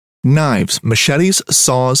Knives, machetes,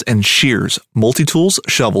 saws, and shears, multi-tools,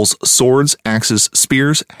 shovels, swords, axes,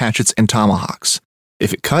 spears, hatchets, and tomahawks.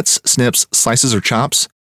 If it cuts, snips, slices, or chops,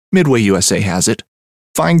 Midway USA has it.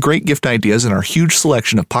 Find great gift ideas in our huge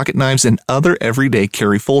selection of pocket knives and other everyday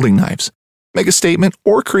carry folding knives. Make a statement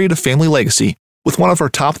or create a family legacy with one of our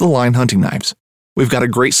top-of-the-line hunting knives. We've got a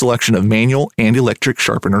great selection of manual and electric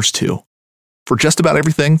sharpeners, too. For just about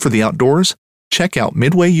everything for the outdoors, check out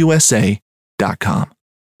MidwayUSA.com.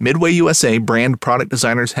 Midway USA brand product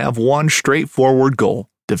designers have one straightforward goal: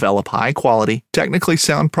 develop high-quality, technically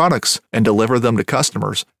sound products and deliver them to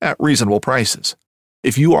customers at reasonable prices.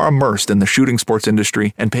 If you are immersed in the shooting sports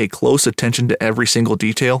industry and pay close attention to every single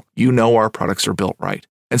detail, you know our products are built right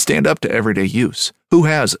and stand up to everyday use. Who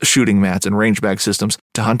has shooting mats and range bag systems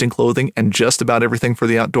to hunting clothing and just about everything for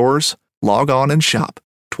the outdoors? Log on and shop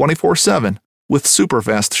 24/7 with super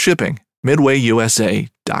fast shipping.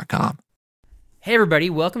 MidwayUSA.com. Hey everybody,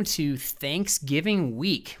 welcome to Thanksgiving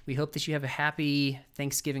week. We hope that you have a happy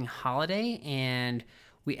Thanksgiving holiday, and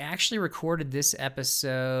we actually recorded this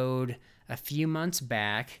episode a few months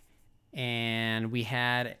back, and we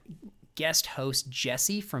had guest host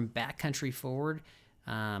Jesse from Backcountry Forward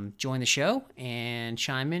join the show and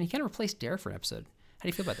chime in. He kind of replaced Derek for an episode. How do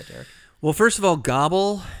you feel about that, Derek? Well, first of all,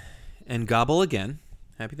 gobble and gobble again.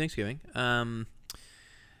 Happy Thanksgiving.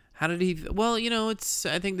 How did he? Well, I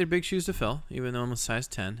think they're big shoes to fill, even though I'm a size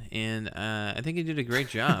 10, and I think he did a great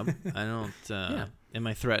job. I don't. Yeah. Am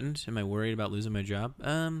I threatened? Am I worried about losing my job?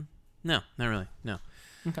 No, not really. No.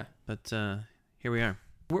 Okay. But here we are.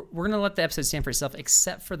 We're gonna let the episode stand for itself,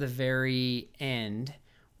 except for the very end,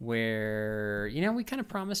 where we kind of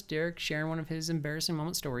promised Derek sharing one of his embarrassing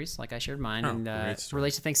moment stories, like I shared mine, and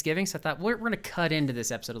relates to Thanksgiving. So I thought we're gonna cut into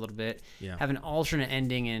this episode a little bit, have an alternate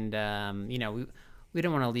ending, and we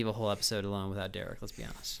don't want to leave a whole episode alone without Derek. Let's be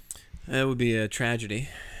honest. That would be a tragedy,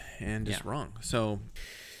 and just wrong. So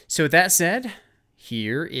with that said,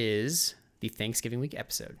 here is the Thanksgiving week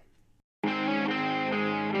episode.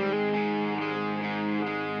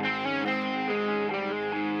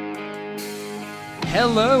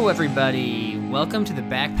 Hello, everybody. Welcome to the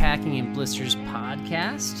Backpacking and Blisters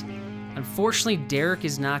podcast. Unfortunately, Derek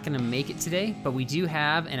is not going to make it today, but we do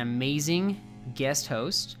have an amazing guest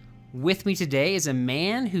host. With me today is a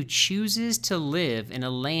man who chooses to live in a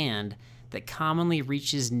land that commonly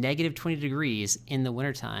reaches negative 20 degrees in the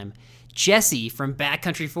wintertime. Jesse from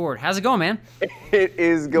Backcountry Forward. How's it going, man? It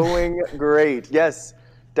is going great. Yes,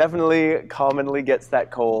 definitely commonly gets that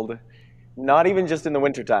cold. Not even just in the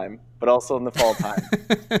wintertime, but also in the fall time.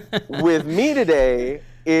 With me today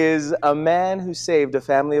is a man who saved a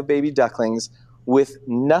family of baby ducklings with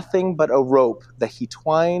nothing but a rope that he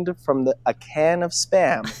twined from a can of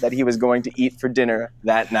Spam that he was going to eat for dinner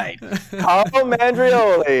that night. Carl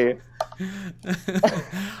Mandrioli.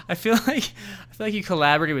 I feel like you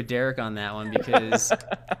collaborated with Derek on that one, because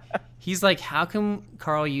he's like, how can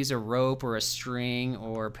Carl use a rope or a string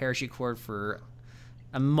or a parachute cord for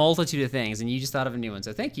a multitude of things, and you just thought of a new one.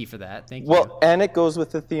 So thank you for that. Thank you. Well, and it goes with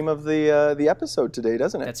the theme of the episode today,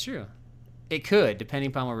 doesn't it? That's true. It could, depending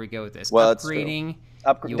upon where we go with this. Well, upgrading,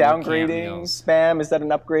 downgrading, Spam. Is that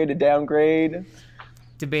an upgrade, a downgrade?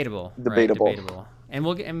 Debatable. Debatable. Right? Debatable. And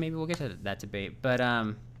maybe we'll get to that debate. But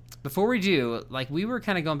before we do, we were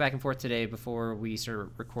kind of going back and forth today before we started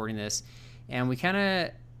recording this, and we kind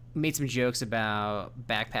of made some jokes about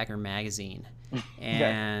Backpacker Magazine,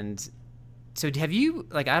 and. So have you,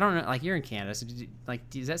 I don't know, you're in Canada, so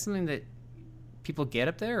is that something that people get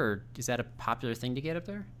up there, or is that a popular thing to get up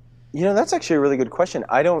there? That's actually a really good question.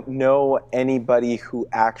 I don't know anybody who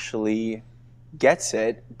actually gets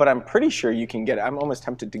it, but I'm pretty sure you can get it. I'm almost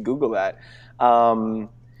tempted to Google that. Okay.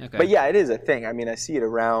 But yeah, it is a thing. I mean, I see it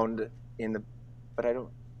around but I don't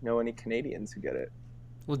know any Canadians who get it.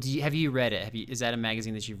 Well, have you read it? Is that a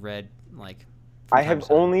magazine that you've read, I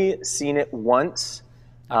have only seen it once.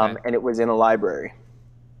 Okay. And it was in a library.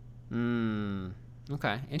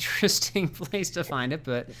 Okay. Interesting place to find it,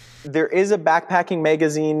 but... There is a backpacking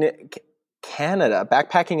magazine, Canada,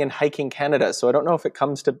 Backpacking and Hiking Canada. So I don't know if it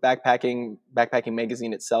comes to backpacking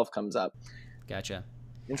magazine itself comes up. Gotcha.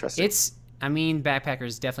 Interesting. Backpacker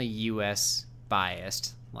is definitely U.S.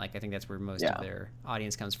 biased. I think that's where most of their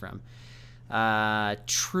audience comes from.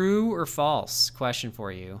 True or false? Question for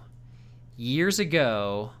you. Years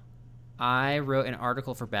ago, I wrote an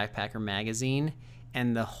article for Backpacker Magazine,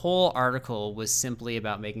 and the whole article was simply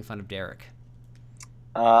about making fun of Derek.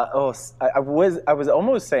 I was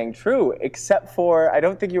almost saying true, except for I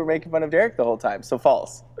don't think you were making fun of Derek the whole time, so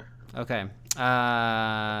false. Okay.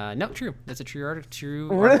 No, true. That's a true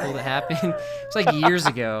article that happened. It's like years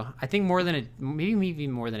ago. I think maybe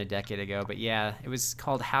even more than a decade ago. But yeah, it was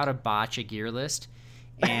called "How to Botch a Gear List,"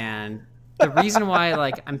 and the reason why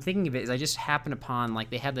I'm thinking of it is I just happened upon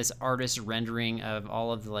they had this artist rendering of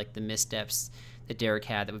all of the missteps that Derek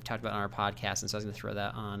had that we've talked about on our podcast, and so I was going to throw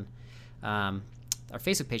that on our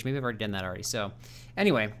Facebook page. Maybe I've already done that already. So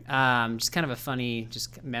anyway, just kind of a funny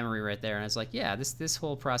memory right there. And I was like, yeah, this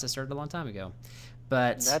whole process started a long time ago.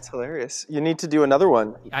 But that's hilarious. You need to do another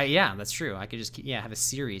one. Yeah, that's true. I could just have a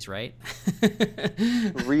series, right?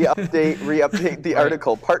 Re-update the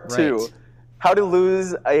article. Part 2. How to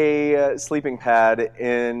lose a sleeping pad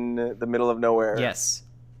in the middle of nowhere. Yes.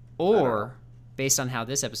 Or based on how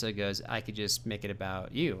this episode goes, I could just make it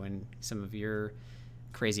about you and some of your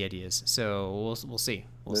crazy ideas. So we'll see.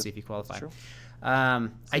 We'll see if you qualify. Sure.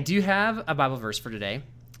 I do have a Bible verse for today.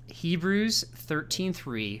 Hebrews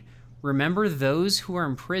 13:3. Remember those who are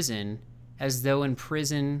in prison as though in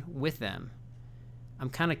prison with them. I'm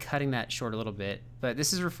kind of cutting that short a little bit, but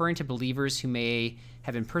this is referring to believers who may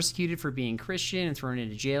have been persecuted for being Christian and thrown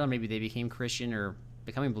into jail, or maybe they became Christian or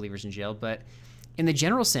becoming believers in jail. But in the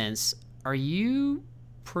general sense, are you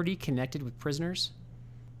pretty connected with prisoners?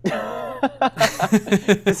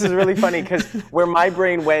 This is really funny because where my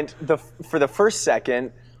brain went for the first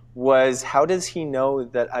second was, how does he know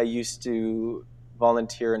that I used to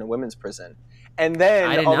volunteer in a women's prison? And then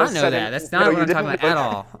I did not know that. That's not what I'm talking about at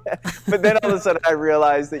all. But then all of a sudden I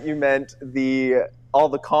realized that you meant all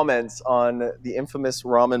the comments on the infamous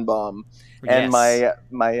ramen bomb and my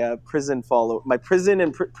prison my prison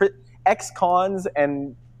and ex-cons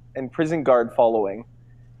and prison guard following.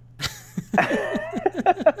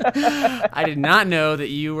 I did not know that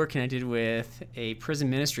you were connected with a prison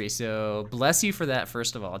ministry, so bless you for that.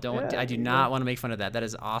 First of all, I do not want to make fun of that. That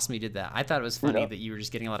is awesome you did that. I thought it was funny that you were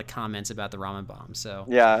just getting a lot of comments about the ramen bomb. So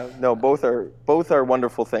yeah, no, both are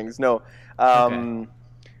wonderful things. No,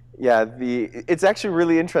 yeah, it's actually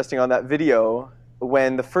really interesting on that video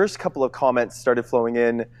when the first couple of comments started flowing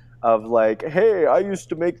in of hey, I used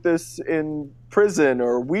to make this in prison,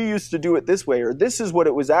 or we used to do it this way, or this is what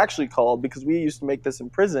it was actually called because we used to make this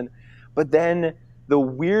in prison. But then the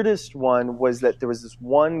weirdest one was that there was this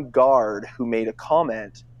one guard who made a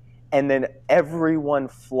comment, and then everyone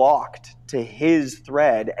flocked to his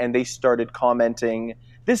thread and they started commenting,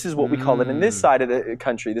 this is what we call it in this side of the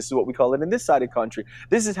country, this is what we call it in this side of the country,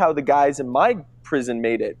 this is how the guys in my prison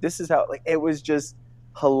made it, this is how, it was just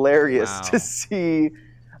hilarious to see.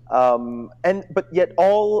 But yet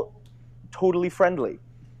all totally friendly.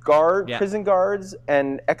 Prison guards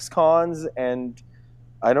and ex-cons and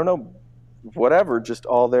I don't know, whatever, just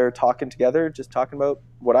all there talking together, just talking about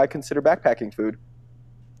what I consider backpacking food.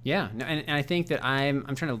 Yeah, no, and I think that I'm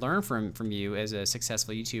trying to learn from you as a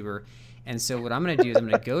successful YouTuber. And so what I'm going to do is I'm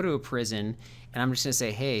going to go to a prison and I'm just going to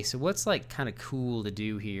say, hey, so what's kind of cool to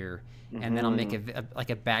do here? And then I'll make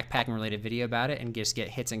a backpacking related video about it and just get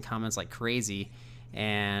hits and comments like crazy.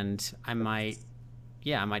 And I might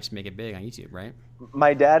just make it big on YouTube, right?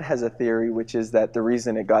 My dad has a theory, which is that the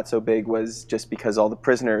reason it got so big was just because all the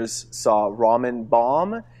prisoners saw ramen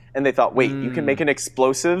bomb, and they thought, wait, you can make an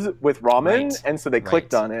explosive with ramen? Right. And so they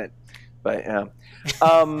clicked on it. But yeah.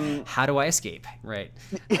 How do I escape? Right.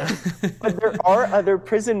 But there are other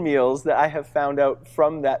prison meals that I have found out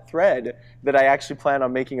from that thread that I actually plan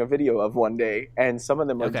on making a video of one day, and some of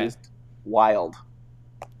them are just wild.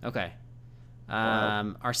 Okay.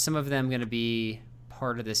 Are some of them going to be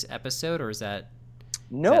part of this episode, or is that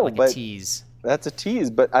a tease? That's a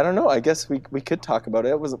tease, but I don't know. I guess we could talk about it.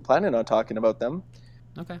 I wasn't planning on talking about them.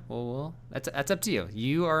 Okay. Well, that's up to you.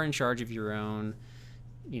 You are in charge of your own,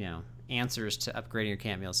 answers to upgrading your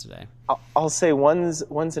camp meals today. I'll say one's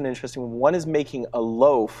an interesting one. One is making a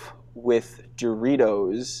loaf with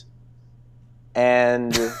Doritos,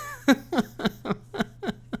 and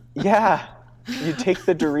yeah. You take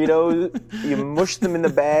the Doritos, you mush them in the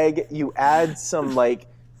bag, you add some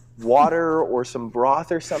water or some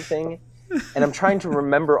broth or something, and I'm trying to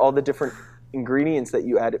remember all the different ingredients that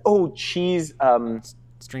you added. Oh, cheese.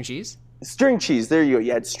 String cheese? String cheese, there you go.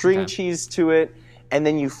 You add string cheese to it, and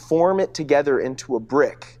then you form it together into a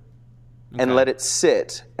brick and let it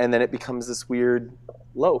sit, and then it becomes this weird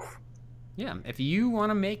loaf. Yeah, if you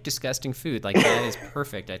want to make disgusting food, that is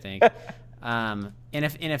perfect, I think. And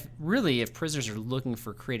if prisoners are looking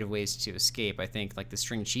for creative ways to escape, I think the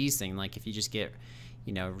string cheese thing, if you just get,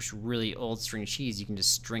 really old string cheese, you can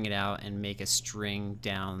just string it out and make a string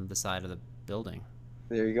down the side of the building.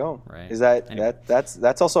 There you go. Right. Is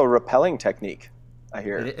that's also a rappelling technique, I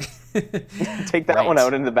hear. Take that one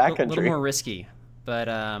out in the backcountry. A little more risky, but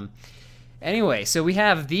Anyway, so we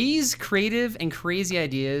have these creative and crazy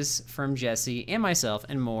ideas from Jesse and myself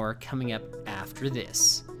and more coming up after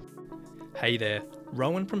this. Hey there,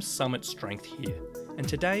 Rowan from Summit Strength here, and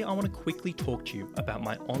today I want to quickly talk to you about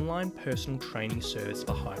my online personal training service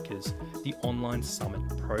for hikers, the Online Summit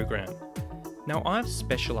program. Now, I've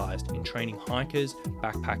specialised in training hikers,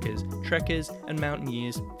 backpackers, trekkers and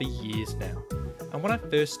mountaineers for years now. And when I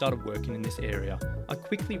first started working in this area, I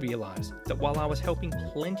quickly realised that while I was helping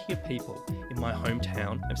plenty of people in my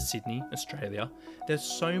hometown of Sydney, Australia, there's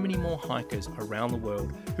so many more hikers around the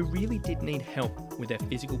world who really did need help with their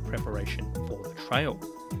physical preparation for the trail.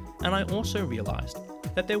 And I also realised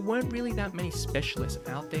that there weren't really that many specialists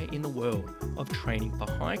out there in the world of training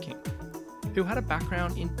for hiking, who had a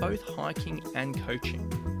background in both hiking and coaching,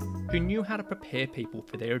 who knew how to prepare people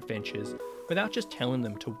for their adventures without just telling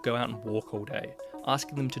them to go out and walk all day,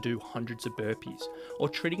 asking them to do hundreds of burpees, or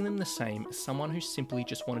treating them the same as someone who simply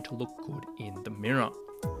just wanted to look good in the mirror.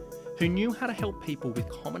 Who knew how to help people with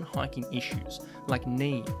common hiking issues like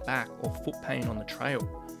knee, back, or foot pain on the trail.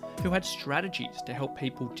 Who had strategies to help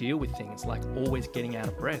people deal with things like always getting out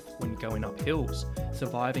of breath when going up hills,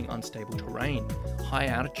 surviving unstable terrain, high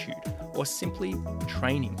altitude, or simply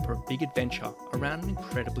training for a big adventure around an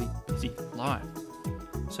incredibly busy life.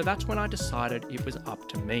 So that's when I decided it was up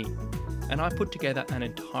to me, and I put together an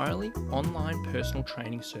entirely online personal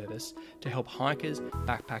training service to help hikers,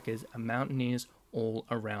 backpackers, and mountaineers all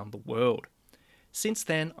around the world. Since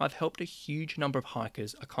then, I've helped a huge number of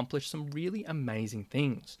hikers accomplish some really amazing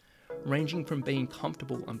things, ranging from being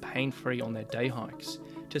comfortable and pain-free on their day hikes,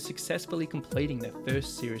 to successfully completing their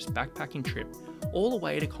first serious backpacking trip, all the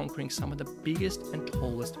way to conquering some of the biggest and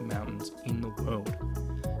tallest mountains in the world.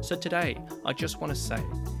 So today, I just want to say,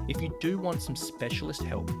 if you do want some specialist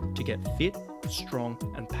help to get fit, strong,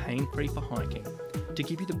 and pain-free for hiking, to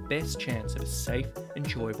give you the best chance of a safe,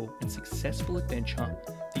 enjoyable, and successful adventure,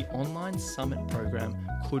 the Online Summit program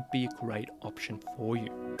could be a great option for you.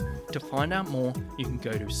 To find out more, you can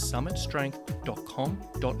go to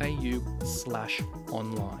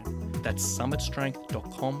summitstrength.com.au/online. That's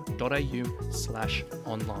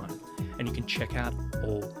summitstrength.com.au/online. And you can check out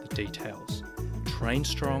all the details. Train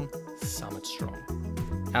strong, summit strong.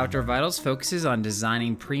 Outdoor Vitals focuses on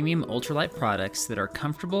designing premium ultralight products that are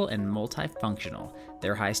comfortable and multifunctional.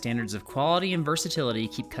 Their high standards of quality and versatility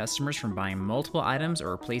keep customers from buying multiple items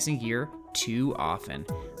or replacing gear too often.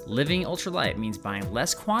 Living ultralight means buying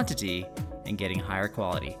less quantity and getting higher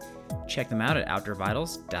quality. Check them out at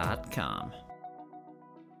outdoorvitals.com.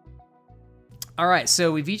 All right, so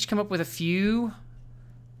we've each come up with a few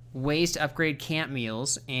ways to upgrade camp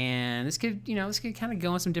meals, and this could kind of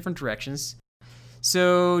go in some different directions.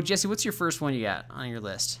 So, Jesse, what's your first one you got on your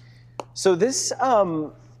list? So this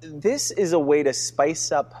is a way to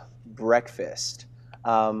spice up breakfast.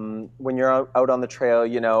 When you're out on the trail,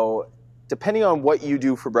 depending on what you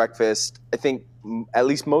do for breakfast, I think at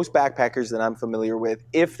least most backpackers that I'm familiar with,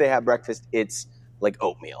 if they have breakfast, it's like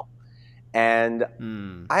oatmeal. And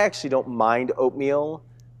I actually don't mind oatmeal,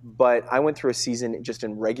 but I went through a season just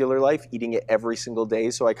in regular life eating it every single day,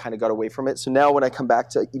 so I kind of got away from it. So now when I come back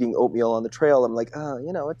to eating oatmeal on the trail, I'm like,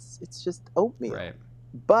 it's just oatmeal. Right.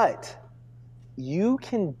 But you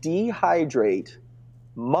can dehydrate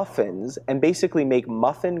muffins and basically make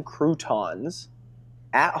muffin croutons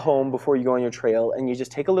at home before you go on your trail, and you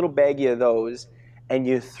just take a little baggie of those and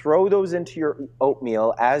you throw those into your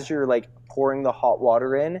oatmeal as you're like pouring the hot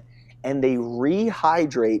water in, and they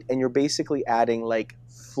rehydrate, and you're basically adding like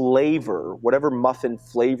flavor, whatever muffin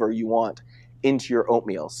flavor you want, into your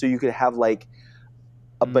oatmeal. So you could have like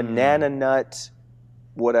a banana nut,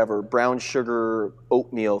 whatever, brown sugar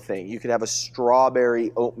oatmeal thing. You could have a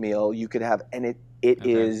strawberry oatmeal. You could have, and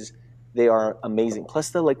they are amazing.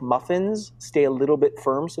 Plus the like muffins stay a little bit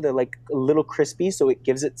firm, so they're like a little crispy, so it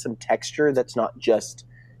gives it some texture that's not just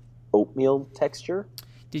oatmeal texture.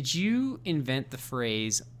 Did you invent the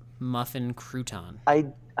phrase muffin crouton?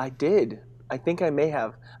 I did. I think I may have.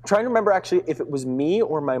 I'm trying to remember actually if it was me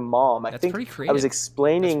or my mom. That's pretty creative. I was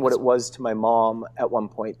explaining what it was to my mom at one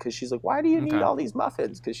point, because she's like, "Why do you need all these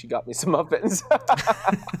muffins?" Because she got me some muffins.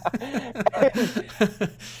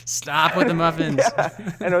 Stop with the muffins. Yeah.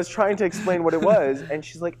 And I was trying to explain what it was, and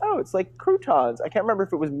she's like, "Oh, it's like croutons." I can't remember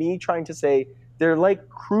if it was me trying to say they're like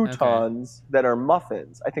croutons that are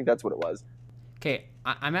muffins. I think that's what it was. Okay,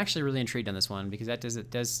 I'm actually really intrigued on this one, because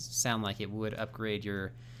it does sound like it would upgrade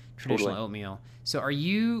your traditional oatmeal. So when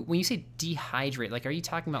you say dehydrate, like, are you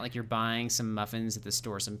talking about like you're buying some muffins at the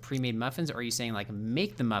store, some pre-made muffins, or are you saying like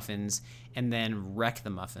make the muffins and then wreck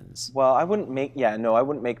the muffins? Well, I wouldn't make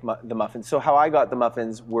the muffins. So how I got the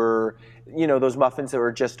muffins were, those muffins that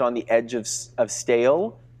were just on the edge of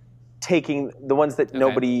stale. taking the ones that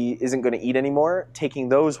nobody isn't going to eat anymore, taking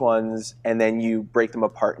those ones, and then you break them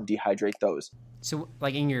apart and dehydrate those. So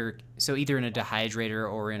like so either in a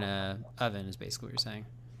dehydrator or in a oven is basically what you're saying.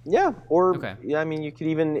 Yeah, or I mean, you could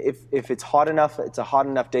even if it's hot enough, it's a hot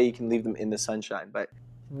enough day, you can leave them in the sunshine. But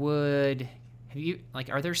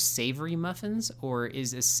are there savory muffins, or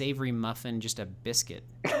is a savory muffin just a biscuit?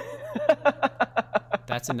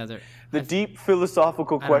 That's another. Deep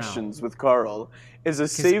philosophical questions with Carl. Is a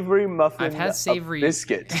savory muffin a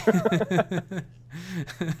biscuit?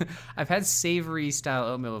 I've had savory style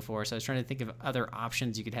oatmeal before, so I was trying to think of other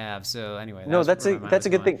options you could have. So anyway, that's a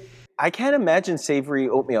good thing. I can't imagine savory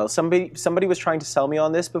oatmeal. Somebody was trying to sell me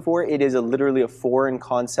on this before. It is literally a foreign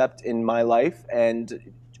concept in my life,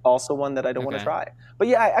 and also one that I don't want to try. But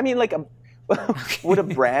yeah, I mean, like, would a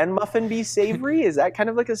bran muffin be savory? Is that kind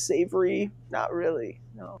of like a savory? Not really.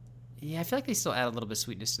 No. Yeah, I feel like they still add a little bit of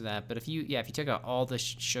sweetness to that. But if you took out all the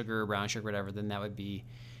sugar, brown sugar, whatever, then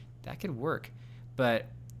that could work. But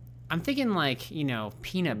I'm thinking like,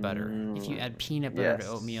 peanut butter. If you add peanut butter to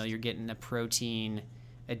oatmeal, you're getting a protein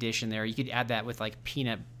addition there. You could add that with like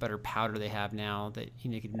peanut butter powder they have now that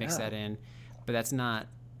you could mix that in. But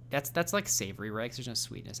that's like savory, right? Because there's no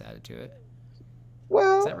sweetness added to it.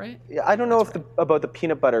 Well, is that right? Yeah, I don't know about the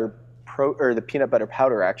peanut butter the peanut butter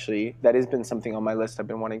powder. Actually, that has been something on my list I've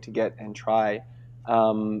been wanting to get and try. I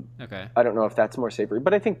don't know if that's more savory,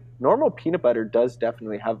 but I think normal peanut butter does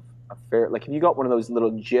definitely have a fair. Like if you got one of those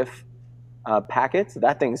little Jif packets,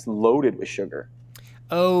 that thing's loaded with sugar.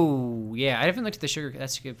 Oh yeah, I haven't looked at the sugar.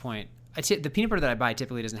 That's a good point. The peanut butter that I buy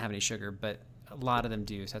typically doesn't have any sugar, but a lot of them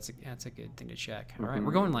do. So that's a good thing to check. All right,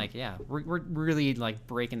 we're going we're really like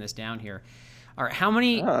breaking this down here. All right, how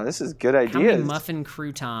many? Oh, this is good ideas. How many muffin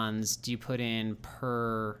croutons do you put in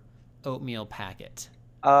per oatmeal packet?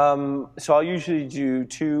 So I'll usually do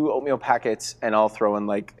 2 oatmeal packets, and I'll throw in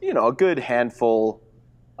a good handful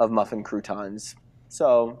of muffin croutons.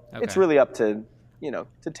 So it's really up to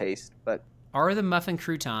to taste. But are the muffin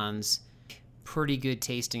croutons pretty good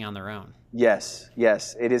tasting on their own? Yes.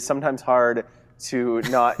 It is sometimes hard to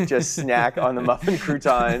not just snack on the muffin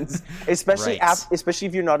croutons, especially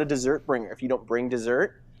if you're not a dessert bringer. If you don't bring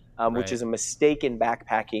dessert, which is a mistake in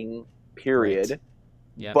backpacking, period. Right.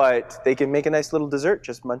 Yep. But they can make a nice little dessert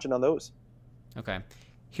just munching on those. Okay.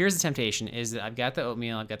 Here's the temptation is that I've got the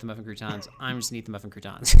oatmeal, I've got the muffin croutons. I'm just going to eat the muffin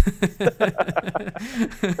croutons.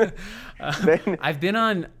 I've been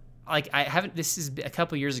on, this is a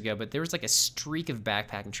couple years ago, but there was like a streak of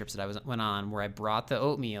backpacking trips that I went on where I brought the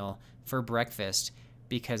oatmeal for breakfast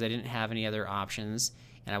because I didn't have any other options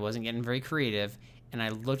and I wasn't getting very creative. And I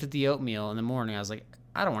looked at the oatmeal in the morning. I was like,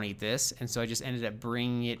 I don't want to eat this. And so I just ended up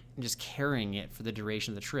bringing it and just carrying it for the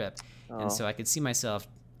duration of the trip. Oh. And so I could see myself,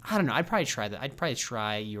 I don't know, I'd probably try that. I'd probably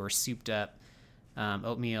try your souped up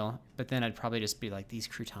oatmeal, but then I'd probably just be like, these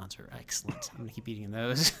croutons are excellent. I'm going to keep eating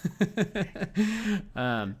those.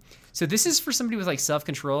 So this is for somebody with like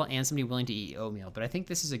self-control and somebody willing to eat oatmeal, but I think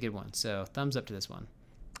this is a good one. So thumbs up to this one.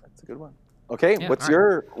 That's a good one. Okay, yeah,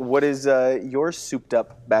 what is your souped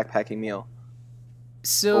up backpacking meal?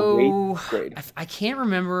 So I can't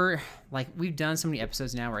remember, like we've done so many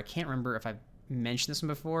episodes now where I can't remember if I've mentioned this one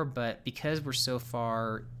before, but because we're so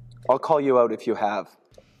far... I'll call you out if you have.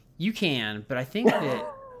 You can, but I think that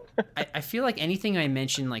I feel like anything I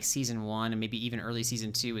mentioned like season 1 and maybe even early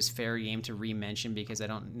season 2 is fair game to re-mention because I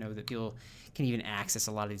don't know that people can even access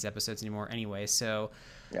a lot of these episodes anymore anyway. So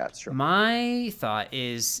yeah, it's true. My thought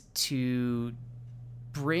is to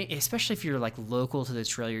bring, especially if you're like local to the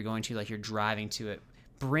trail you're going to, like you're driving to it,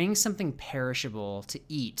 bring something perishable to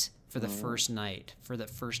eat for the first night, for the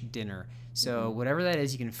first dinner. So whatever that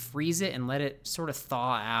is, you can freeze it and let it sort of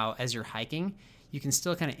thaw out as you're hiking. You can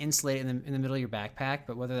still kind of insulate it in the middle of your backpack,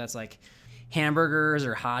 but whether that's like hamburgers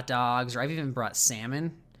or hot dogs, or I've even brought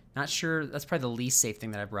salmon. Not sure, that's probably the least safe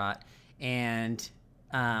thing that I brought. And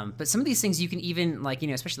but some of these things you can even like,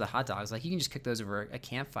 especially the hot dogs, like you can just cook those over a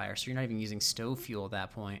campfire, so you're not even using stove fuel at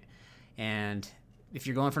that point. And if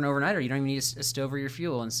you're going for an overnighter, you don't even need a stove or your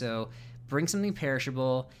fuel. And so bring something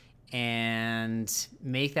perishable and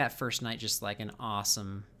make that first night just like an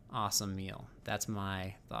awesome, awesome meal. That's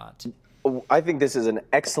my thought. I think this is an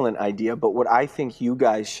excellent idea, but what I think you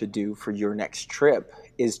guys should do for your next trip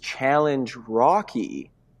is challenge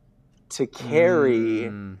Rocky to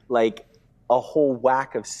carry like a whole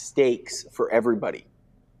whack of steaks for everybody.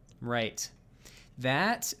 Right.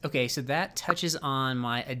 So that touches on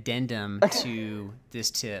my addendum to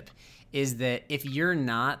this tip, is that if you're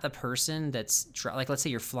not the person that's like, let's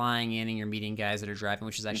say you're flying in and you're meeting guys that are driving,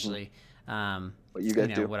 which is actually what you guys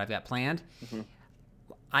do, what I've got planned.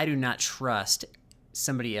 I do not trust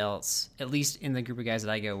somebody else, at least in the group of guys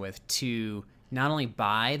that I go with, to not only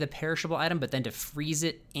buy the perishable item, but then to freeze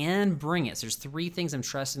it and bring it. So there's 3 things I'm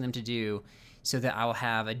trusting them to do so that I will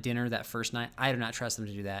have a dinner that first night. I do not trust them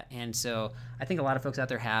to do that. And so I think a lot of folks out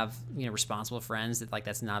there have, responsible friends that like,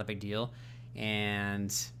 that's not a big deal.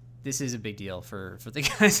 And this is a big deal for the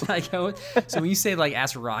guys that I go with. So when you say like,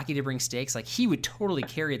 ask Rocky to bring steaks, like he would totally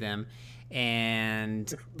carry them.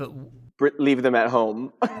 But leave them at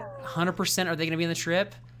home. 100% are they going to be on the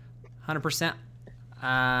trip? 100%.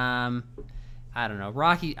 I don't know.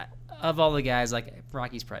 Rocky, of all the guys, like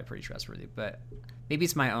Rocky's probably pretty trustworthy, but maybe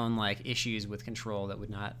it's my own like issues with control that would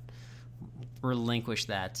not relinquish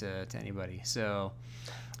that to anybody. So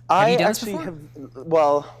I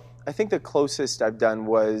think the closest I've done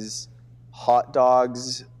was hot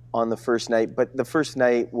dogs on the first night, but the first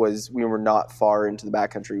night we were not far into the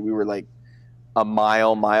backcountry. We were like a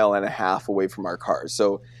mile and a half away from our cars.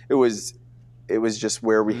 So it was just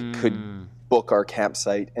where we could book our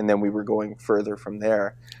campsite, and then we were going further from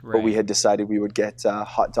there. Right. But we had decided we would get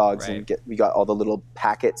hot dogs, right, and we got all the little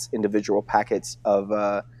individual packets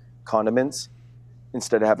of condiments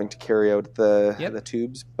instead of having to carry out the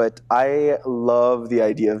tubes. But I love the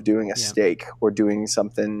idea of doing a steak or doing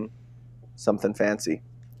something fancy.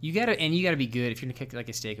 You gotta be good if you're gonna cook like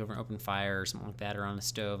a steak over an open fire or something like that, or on a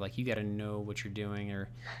stove. Like you gotta know what you're doing or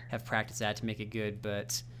have practiced that to make it good.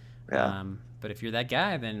 But if you're that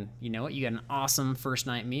guy, then you know what, you got an awesome first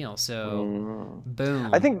night meal. So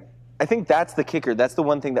boom. I think that's the kicker. That's the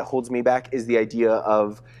one thing that holds me back, is the idea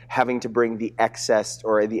of having to bring the excess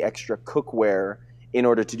or the extra cookware in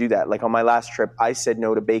order to do that. Like on my last trip, I said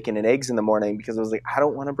no to bacon and eggs in the morning because I was like, I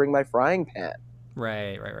don't want to bring my frying pan.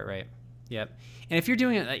 Right. Yep. And if you're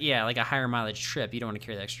doing it, like a higher mileage trip, you don't want to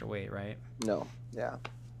carry the extra weight, right? No. Yeah.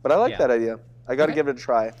 But I like that idea. I got to give it a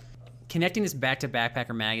try. Connecting this back to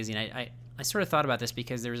Backpacker Magazine, I sort of thought about this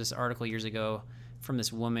because there was this article years ago from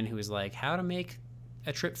this woman who was like, how to make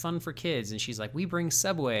a trip fun for kids. And she's like, we bring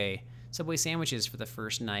Subway sandwiches for the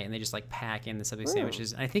first night, and they just like pack in the Subway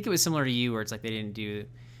sandwiches. And I think it was similar to you, where it's like they didn't do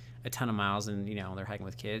a ton of miles and, they're hiking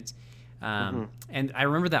with kids. And I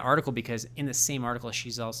remember that article because in the same article,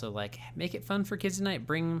 she's also like, make it fun for kids tonight,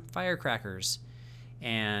 bring firecrackers.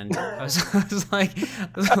 And I was like,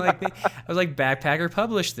 Backpacker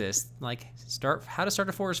published this, like how to start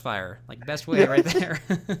a forest fire, like best way right there.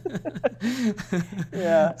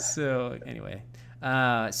 Yeah. So anyway,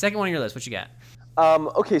 second one on your list, what you got?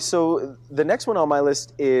 Okay, so the next one on my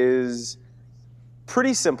list is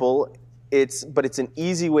pretty simple. It's an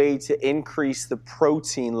easy way to increase the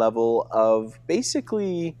protein level of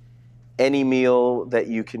basically any meal that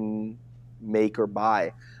you can make or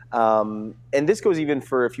buy. And this goes even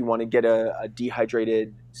for if you want to get a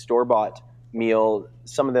dehydrated store-bought meal.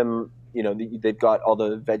 Some of them, they've got all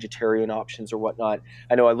the vegetarian options or whatnot.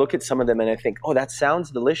 I know I look at some of them and I think, oh, that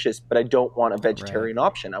sounds delicious, but I don't want a vegetarian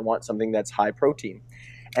option. I want something that's high protein.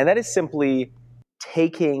 And that is simply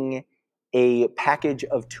taking a package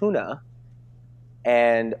of tuna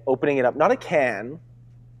and opening it up, not a can,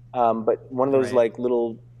 but one of those like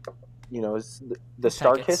little, the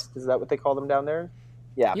Starkist, is that what they call them down there?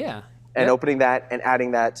 Yeah. Yeah. And opening that and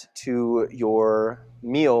adding that to your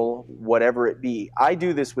meal, whatever it be. I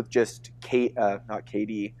do this with just not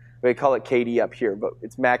KD. We call it KD up here, but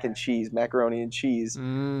it's macaroni and cheese.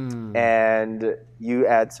 And you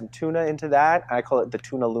add some tuna into that. I call it the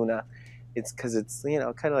tuna luna. It's because it's, kind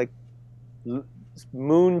of like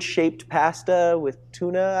moon-shaped pasta with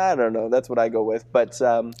tuna. I don't know. That's what I go with. But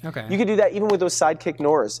you could do that even with those Sidekick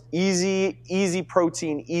Knorrs. Easy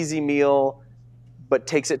protein, easy meal, but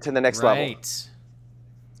takes it to the next level.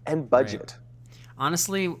 And budget. Right.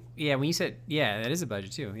 Honestly, when you said, that is a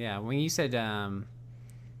budget too. Yeah, when you said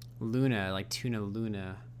Luna, like tuna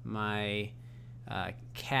Luna, my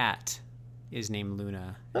cat is named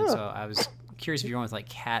Luna. And so I was curious if you're going with like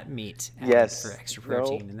cat meat for extra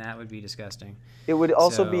protein, and that would be disgusting. It would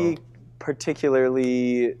also be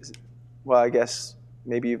particularly, I guess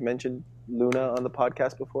maybe you've mentioned Luna on the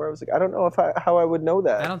podcast before. I was like, I don't know how I would know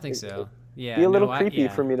that. I don't think so. It'd be a little creepy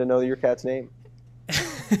for me to know your cat's name.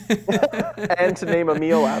 And to name a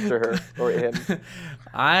meal after her or him.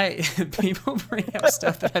 People bring up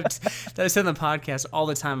stuff that I said on the podcast all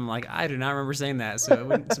the time. I'm like, I do not remember saying that, so it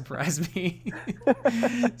wouldn't surprise me.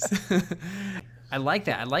 I like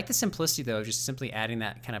that. I like the simplicity though, of just simply adding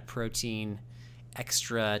that kind of protein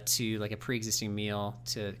extra to like a pre-existing meal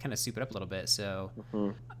to kind of soup it up a little bit. So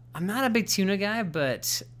I'm not a big tuna guy,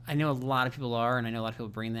 but I know a lot of people are, and I know a lot of people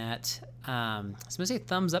bring that. So I'm gonna say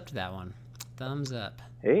thumbs up to that one. Thumbs up.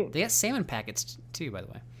 Hey. They got salmon packets too, by the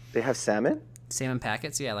way. They have salmon? Salmon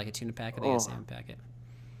packets, like a tuna packet. They got a salmon packet.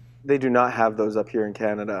 They do not have those up here in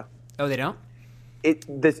Canada. Oh, they don't?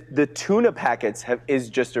 The tuna packets is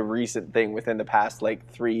just a recent thing within the past like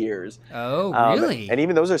 3 years. Oh, really? And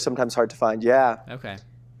even those are sometimes hard to find. Yeah. Okay.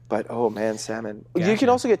 But oh man, salmon. You Gotcha. can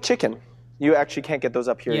also get chicken. You actually can't get those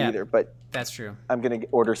up here Yeah, either. But that's true. I'm gonna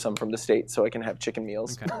order some from the States so I can have chicken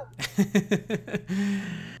meals. Okay.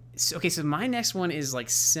 So my next one is like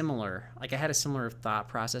similar. Like I had a similar thought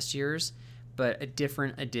process to yours, but a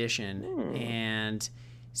different addition. And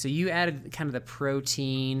so you added kind of the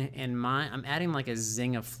protein, and I'm adding like a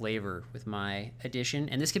zing of flavor with my addition.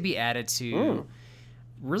 And this could be added to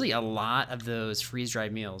really a lot of those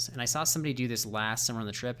freeze-dried meals. And I saw somebody do this last summer on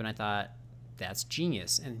the trip, and I thought, that's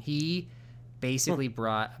genius. And he basically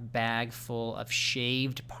brought a bag full of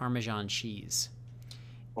shaved Parmesan cheese.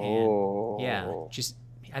 And yeah, just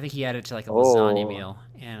I think he added it to like a lasagna meal,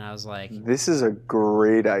 and I was like, this is a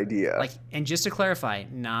great idea. like, and just to clarify,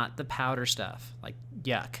 not the powder stuff. Like,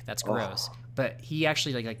 yuck, that's gross. But he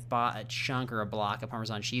actually like bought a chunk or a block of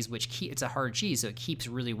Parmesan cheese, which it's a hard cheese, so it keeps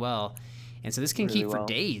really well. And so this can keep for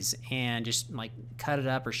days, and just like cut it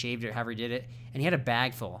up or shaved it, however he did it. And he had a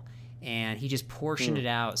bag full, and he just portioned it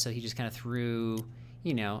out. So he just kind of threw,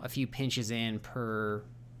 a few pinches in per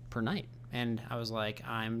night. And I was like,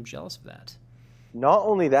 I'm jealous of that. Not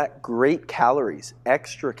only that, great calories,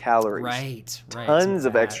 extra calories. Right. Tons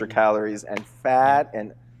of extra calories and fat,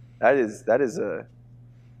 and that is I'm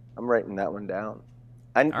writing that one down.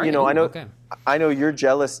 And right. I know you're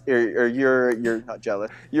jealous, or you're not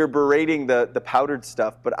jealous. You're berating the powdered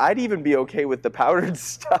stuff, but I'd even be okay with the powdered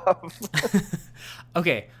stuff.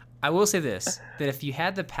 Okay, I will say this: that if you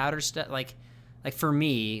had the powdered stuff, like for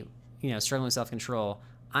me, struggling with self-control,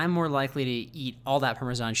 I'm more likely to eat all that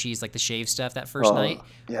Parmesan cheese, like the shaved stuff, that first night.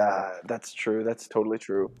 Yeah, that's true. That's totally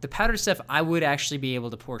true. The powdered stuff, I would actually be able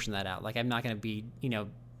to portion that out. Like, I'm not going to be,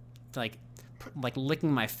 like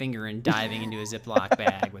licking my finger and diving into a Ziploc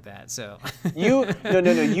bag with that. So No.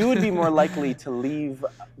 You would be more likely to leave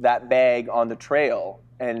that bag on the trail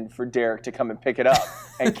and for Derek to come and pick it up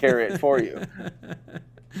and carry it for you.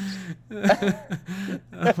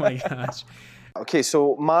 Oh my gosh. Okay,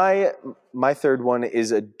 so my third one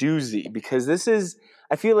is a doozy, because this is,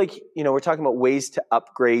 I feel like, we're talking about ways to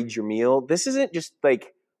upgrade your meal. This isn't just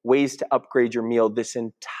like ways to upgrade your meal. This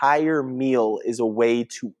entire meal is a way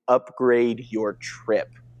to upgrade your trip.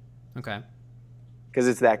 Okay. Because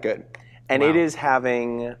it's that good. And it is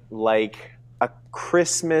having like a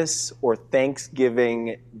Christmas or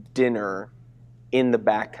Thanksgiving dinner in the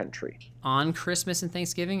backcountry. On Christmas and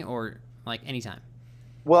Thanksgiving, or like anytime?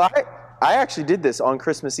 Well, I actually did this on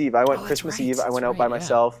Christmas Eve. I went Christmas right. Eve. I went out That's by right,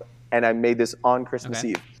 myself, and I made this on Christmas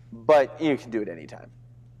Eve. But you can do it anytime.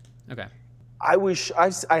 Okay.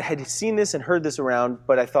 I had seen this and heard this around,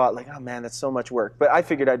 but I thought like, oh man, that's so much work. But I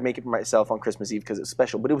figured I'd make it myself on Christmas Eve because it's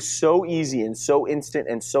special. But it was so easy and so instant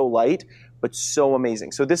and so light, but so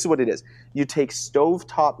amazing. So this is what it is. You take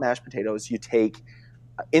stovetop mashed potatoes. You take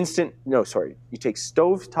you take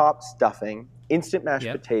stovetop stuffing, instant mashed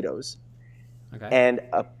potatoes, and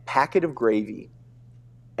a packet of gravy.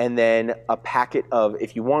 And then a packet of,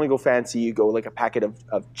 if you want to go fancy, you go like a packet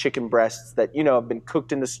of chicken breasts that, have been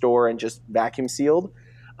cooked in the store and just vacuum sealed.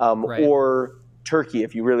 Or turkey,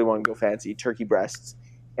 if you really want to go fancy, turkey breasts.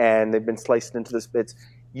 And they've been sliced into the bits.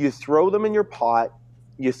 You throw them in your pot.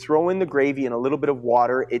 You throw in the gravy and a little bit of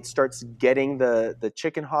water. It starts getting the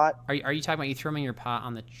chicken hot. Are you talking about you throw them in your pot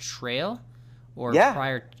on the trail? Or Yeah.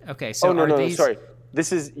 prior? Okay, so no, sorry.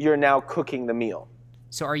 This is, you're now cooking the meal.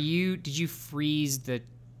 So did you freeze the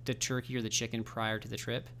turkey or the chicken prior to the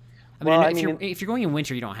trip? If you're going in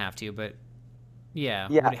winter, you don't have to, but yeah.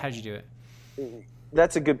 How did you do it?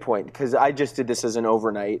 That's a good point, because I just did this as an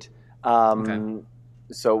overnight.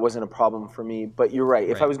 So it wasn't a problem for me. But you're right.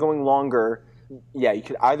 If I was going longer, you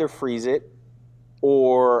could either freeze it,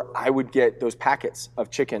 or I would get those packets of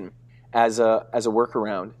chicken as a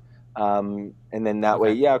workaround. And then that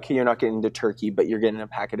way, you're not getting the turkey, but you're getting a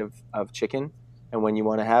packet of chicken. And when you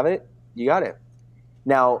want to have it, you got it.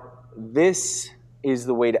 Now, this is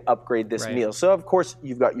the way to upgrade this meal. So, of course,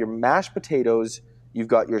 you've got your mashed potatoes, you've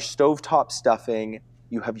got your stovetop stuffing,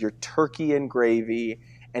 you have your turkey and gravy,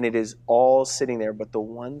 and it is all sitting there. But the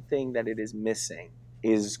one thing that it is missing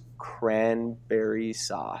is cranberry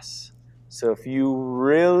sauce. So if you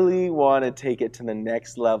really want to take it to the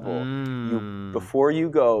next level, before you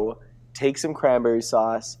go, take some cranberry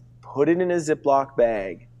sauce, put it in a Ziploc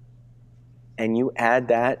bag, and you add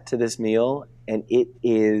that to this meal, and it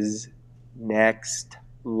is next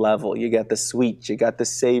level. You got the sweet, you got the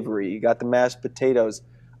savory, you got the mashed potatoes.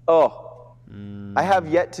 I have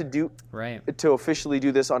yet to officially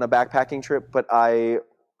do this on a backpacking trip, but I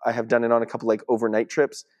have done it on a couple like overnight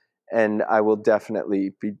trips, and I will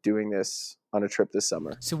definitely be doing this on a trip this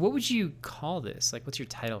summer. So what would you call this? Like, what's your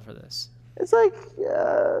title for this? It's like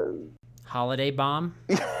Holiday bomb?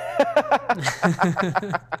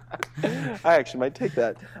 I actually might take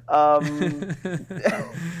that.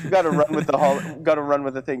 Got to run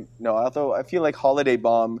with the thing. No, although I feel like holiday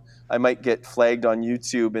bomb, I might get flagged on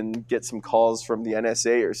YouTube and get some calls from the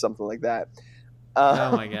NSA or something like that.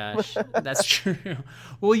 Oh my gosh, that's true.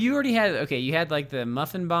 Well, you already you had like the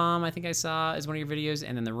muffin bomb, I think I saw as one of your videos,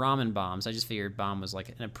 and then the ramen bomb. So I just figured bomb was like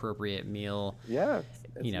an appropriate meal,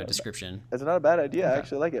 description. It's not a bad idea. Okay. I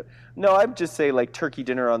actually like it. No, I'd just say like turkey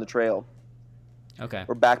dinner on the trail. Okay.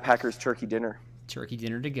 Or backpackers turkey dinner. Turkey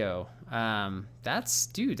dinner to go. That's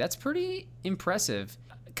pretty impressive.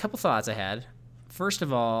 A couple thoughts I had. First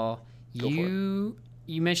of all, you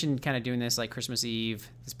mentioned kind of doing this like Christmas Eve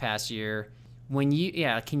this past year. Can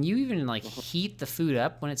you even like heat the food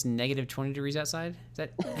up when it's negative 20 degrees outside? Is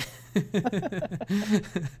that?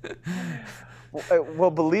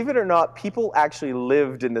 Well, believe it or not, people actually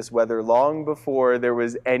lived in this weather long before there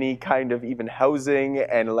was any kind of even housing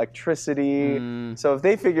and electricity. So if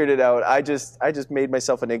they figured it out, I just made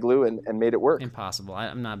myself an igloo and made it work. Impossible.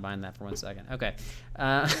 I'm not buying that for 1 second. Okay.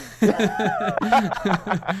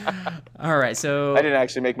 All right. So I didn't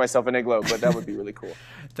actually make myself an igloo, but that would be really cool.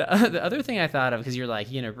 The other thing I thought of, because you're like,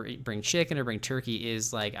 bring chicken or bring turkey,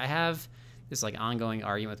 is like I have this like ongoing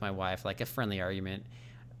argument with my wife, like a friendly argument,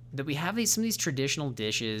 that we have some of these traditional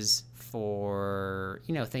dishes for,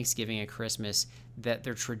 Thanksgiving and Christmas that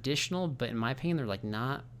they're traditional, but in my opinion, they're like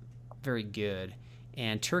not very good.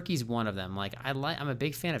 And turkey's one of them. Like I'm a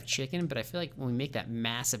big fan of chicken, but I feel like when we make that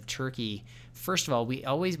massive turkey, first of all, we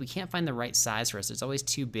can't find the right size for us. It's always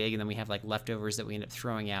too big, and then we have like leftovers that we end up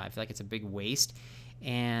throwing out. I feel like it's a big waste.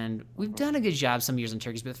 And we've done a good job some years on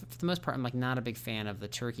turkeys, but for the most part, I'm like not a big fan of the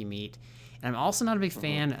turkey meat. And I'm also not a big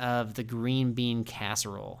fan of the green bean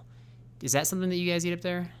casserole. Is that something that you guys eat up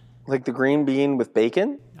there? Like the green bean with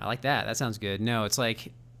bacon? I like that. That sounds good. No, it's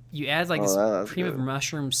like you add like this cream of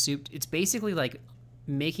mushroom soup. It's basically like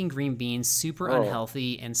making green beans super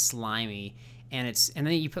unhealthy and slimy. And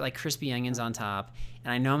then you put like crispy onions on top.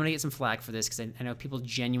 And I know I'm going to get some flack for this because I know people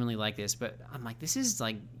genuinely like this, but I'm like, this is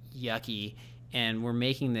like yucky. And we're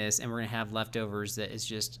making this and we're going to have leftovers that is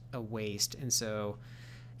just a waste. And so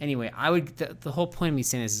anyway, the whole point of me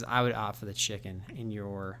saying this is I would opt for the chicken in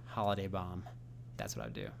your holiday bomb. That's what I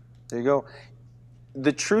would do. There you go.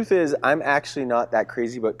 The truth is, I'm actually not that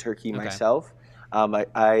crazy about turkey myself.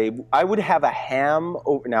 I would have a ham.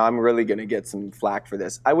 Now I'm really going to get some flack for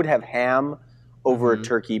this. I would have ham over a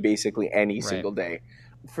turkey basically any single day.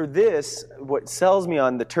 For this, what sells me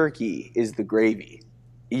on the turkey is the gravy.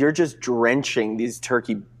 You're just drenching these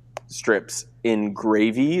turkey strips in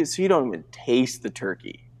gravy, so you don't even taste the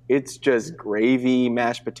turkey. It's just gravy,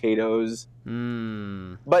 mashed potatoes.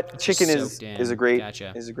 But chicken is a great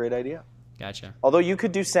idea. Gotcha. Although you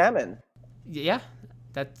could do salmon. Yeah,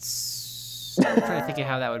 that's. I'm trying to think of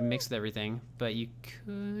how that would mix with everything, but you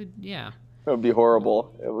could, yeah. It would be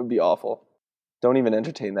horrible. It would be awful. Don't even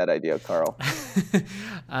entertain that idea, Carl.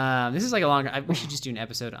 This is like we should just do an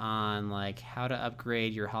episode on like how to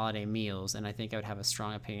upgrade your holiday meals, and I think I would have a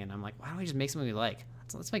strong opinion. I'm like, why don't we just make something we like?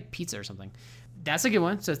 Let's make pizza or something. That's a good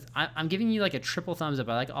one. So I'm giving you like a triple thumbs up.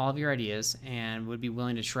 I like all of your ideas and would be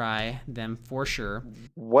willing to try them for sure.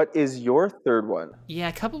 What is your third one? Yeah,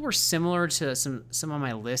 a couple were similar to some on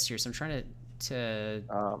my list here. So I'm trying to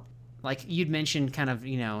like you'd mentioned kind of,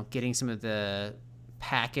 getting some of the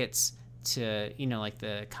packets to, like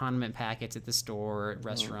the condiment packets at the store, at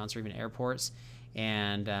restaurants, or even airports.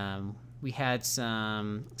 And we had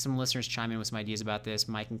some listeners chime in with some ideas about this.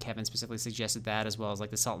 Mike and Kevin specifically suggested that, as well as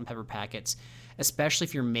like the salt and pepper packets, especially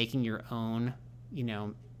if you're making your own,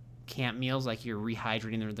 camp meals, like you're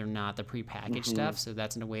rehydrating. They're not the prepackaged stuff. So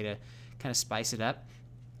that's in a way to kind of spice it up.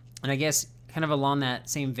 And I guess kind of along that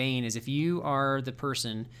same vein is if you are the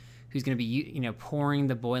person who's going to be, pouring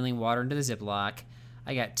the boiling water into the Ziploc,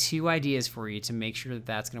 I got 2 ideas for you to make sure that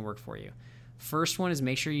that's going to work for you. First one is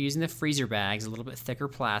make sure you're using the freezer bags, a little bit thicker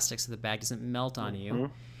plastic so the bag doesn't melt on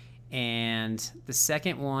you. And the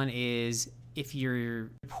second one is if you're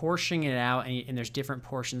portioning it out and there's different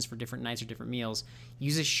portions for different nights or different meals,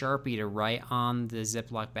 use a Sharpie to write on the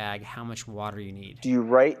Ziploc bag how much water you need. Do you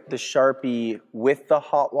write the Sharpie with the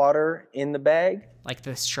hot water in the bag? Like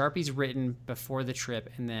the Sharpie's written before the trip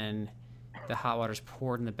and then the hot water's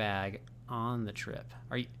poured in the bag on the trip.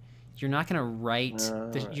 You're not going to write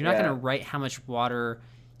going to write how much water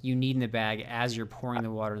you need in the bag as you're pouring the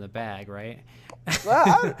water in the bag, right?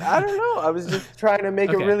 Well, I don't know. I was just trying to make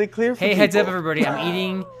it really clear for people. Hey, heads up, everybody. I'm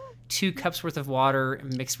eating 2 cups worth of water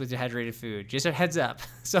mixed with dehydrated food. Just a heads up.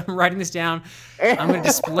 So I'm writing this down. I'm going to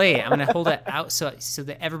display it. I'm going to hold it out so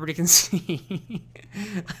that everybody can see.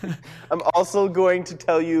 I'm also going to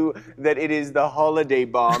tell you that it is the holiday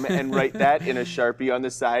bomb and write that in a Sharpie on the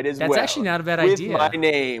side as well. That's actually not a bad with idea. my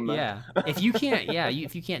name. Yeah. If you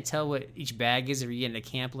can't tell what each bag is, if you're getting a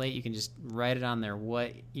camp late, you can just write it on there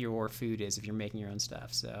what your food is if you're making your own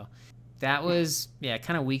stuff. So that was,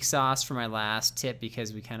 kind of weak sauce for my last tip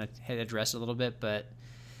because we kind of had addressed it a little bit. But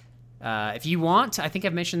if you want, I think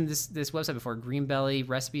I've mentioned this website before,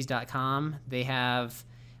 greenbellyrecipes.com. They have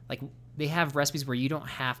recipes where you don't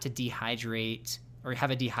have to dehydrate or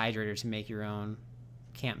have a dehydrator to make your own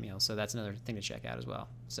camp meals. So that's another thing to check out as well.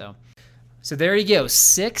 So there you go.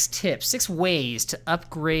 6 tips, 6 ways to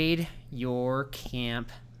upgrade your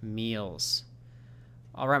camp meals.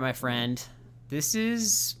 All right, my friend. This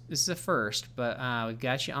is a first, but we've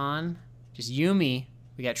got you on. Just you and me.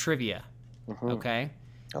 We got trivia. Okay?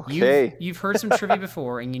 Okay. You've heard some trivia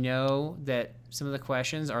before, and you know that some of the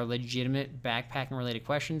questions are legitimate backpacking-related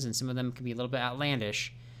questions, and some of them can be a little bit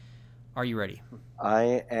outlandish. Are you ready?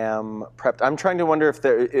 I am prepped. I'm trying to wonder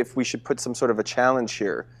if we should put some sort of a challenge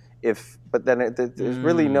here. But then there's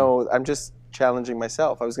really no. I'm just challenging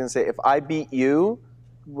myself. I was going to say, if I beat you,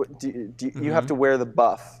 you have to wear the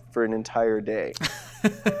buff for an entire day.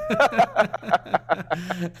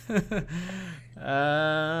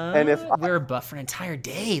 And if wear a buff for an entire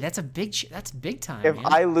day, that's big time. If man.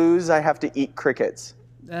 I lose, I have to eat crickets.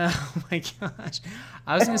 Oh my gosh!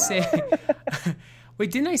 I was gonna say,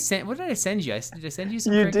 wait, what did I send you? Did I send you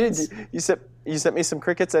some? You crickets? did. You sent me some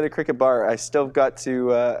crickets at a cricket bar. I still got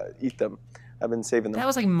to eat them. I've been saving them. That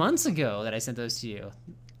was like months ago that I sent those to you.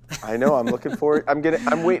 I know. I'm looking forward.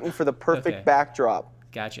 I'm waiting for the perfect backdrop.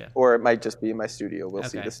 Gotcha. Or it might just be in my studio. We'll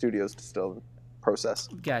see. Okay. The studio's still in process.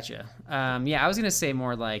 Gotcha. I was gonna say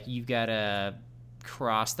more like you've got to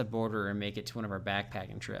cross the border and make it to one of our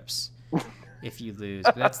backpacking trips if you lose.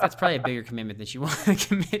 But that's probably a bigger commitment that you want to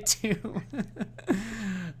commit to.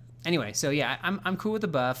 Anyway, so yeah, I'm cool with the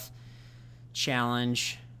buff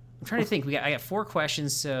challenge. I'm trying to think. I got 4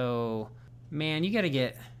 questions, so man, you got to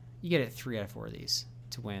get 3 out of 4 of these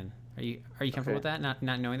to win. Are you comfortable with that? Not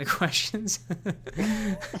knowing the questions?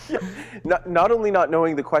 Not only not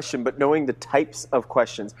knowing the question, but knowing the types of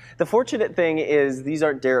questions. The fortunate thing is these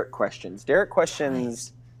aren't Derek questions. Derek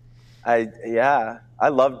questions, I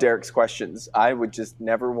love Derek's questions. I would just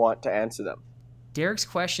never want to answer them. Derek's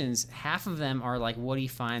questions, half of them are like what he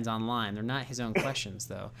finds online. They're not his own questions,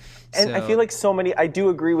 though. And I feel like so many, I do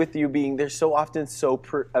agree with you they're so often so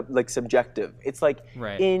subjective. It's like,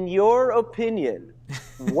 in your opinion,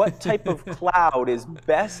 what type of cloud is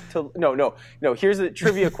best to, no, here's a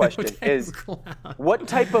trivia question is, what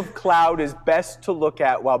type of cloud is best to look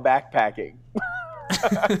at while backpacking?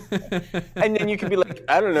 And then you can be like,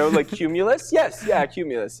 I don't know, like cumulus? Yes, yeah,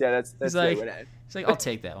 cumulus. Yeah, that's like, what I. It's like, I'll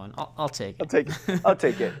take that one. I'll take it. I'll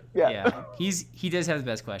take it. Yeah. Yeah. He does have the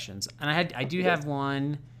best questions, and I do have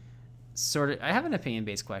one sort of. I have an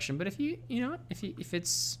opinion-based question, but if if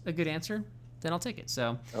it's a good answer, then I'll take it.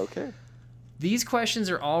 So okay. These questions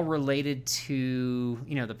are all related to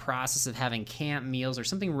the process of having camp meals or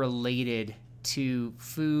something related to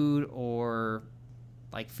food or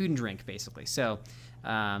like food and drink, basically. So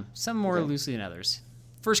some more loosely than others.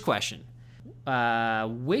 First question: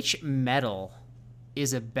 which metal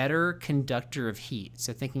is a better conductor of heat?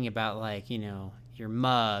 So thinking about like, your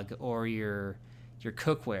mug or your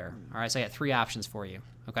cookware. All right, so I got 3 options for you,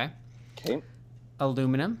 okay? Okay.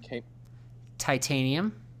 Aluminum, Okay.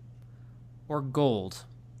 titanium, or gold.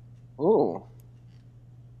 Ooh.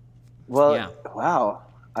 Well, wow.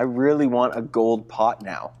 I really want a gold pot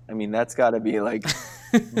now. I mean, that's got to be like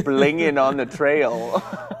blinging on the trail.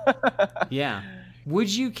 Yeah.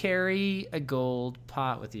 Would you carry a gold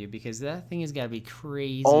pot with you? Because that thing has got to be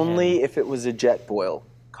crazy Only heavy. if it was a jet boil,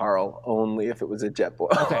 Carl. Only if it was a jet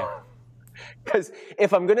boil. Okay. Because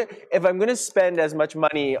if I'm gonna spend as much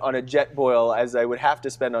money on a jet boil as I would have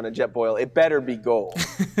to spend on a jet boil, it better be gold.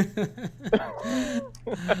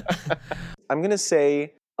 I'm gonna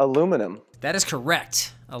say aluminum. That is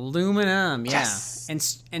correct. Aluminum, yeah. Yes.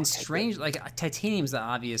 And strange, like titanium's the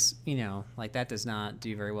obvious, like that does not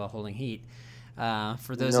do very well holding heat.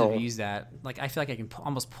 For those who use that, like I feel like I can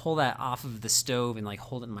almost pull that off of the stove and like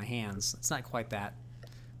hold it in my hands. It's not quite that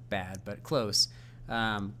bad, but close.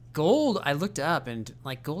 Gold, I looked up, and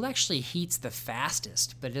like gold actually heats the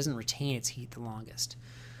fastest, but it doesn't retain its heat the longest.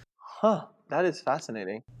 Huh. That is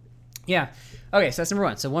fascinating. Yeah. Okay, so that's number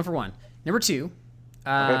 1. So 1 for 1. Number 2,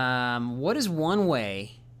 what is one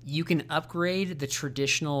way you can upgrade the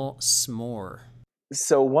traditional s'more?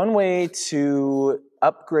 So one way to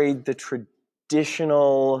upgrade the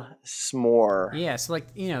traditional s'more. Yeah, so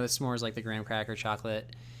like the s'mores like the graham cracker, chocolate,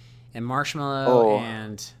 and marshmallow, Oh.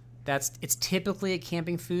 and it's typically a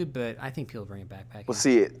camping food, but I think people bring it backpacking. Well,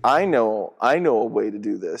 see, I know a way to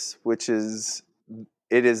do this, which is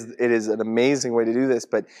it is an amazing way to do this,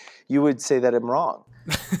 but you would say that I'm wrong.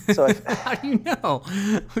 So How do you know?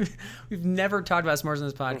 We've never talked about s'mores on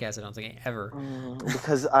this podcast. I don't think ever.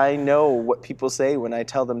 because I know what people say when I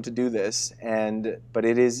tell them to do this, but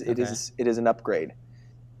it is an upgrade.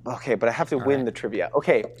 Okay, but I have to win right. the trivia.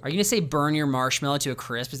 Okay. Are you gonna say burn your marshmallow to a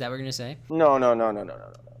crisp? Is that what you're gonna say? No.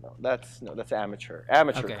 That's amateur.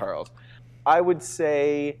 Amateur, Okay. Carl. I would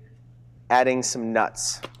say adding some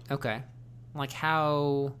nuts. Okay. Like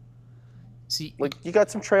how? See, Like you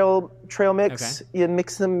got some trail mix, Okay. you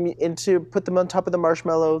mix them put them on top of the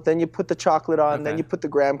marshmallow, then you put the chocolate on, then Okay. you put the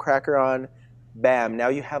graham cracker on. Bam! Now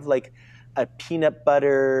you have like a peanut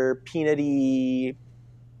butter, peanut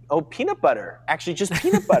butter. Actually, just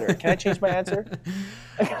peanut butter. Can I change my answer?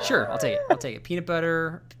 Sure, I'll take it. Peanut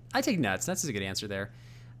butter. I take nuts. That's a good answer there.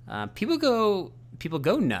 People go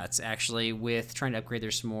nuts actually with trying to upgrade their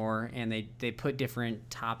s'more, and they put different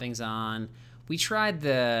toppings on. We tried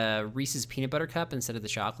the Reese's peanut butter cup instead of the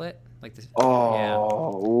chocolate, like this.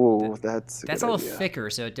 Oh, that's a that's good a little idea. thicker,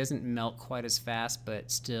 so it doesn't melt quite as fast, but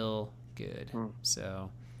still good. So,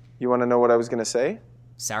 You want to know what I was gonna say?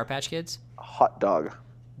 Sour Patch Kids. Hot dog.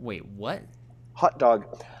 Wait, what? Hot dog.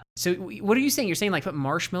 So what are you saying? You're saying like put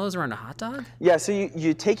marshmallows around a hot dog? Yeah, so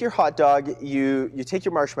you take your hot dog, you take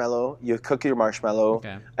your marshmallow, you cook your marshmallow.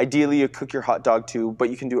 Okay. Ideally, you cook your hot dog too, but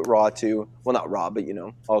you can do it raw too. Well, not raw, but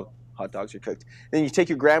all hot dogs are cooked. Then you take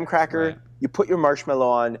your graham cracker, Right. you put your marshmallow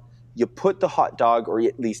on, you put the hot dog, or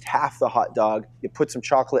at least half the hot dog, you put some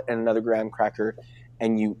chocolate and another graham cracker,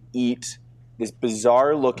 and you eat this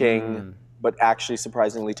bizarre looking, but actually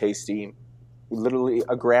surprisingly tasty, literally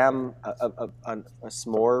a gram, a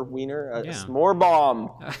s'more wiener, a Yeah. s'more bomb.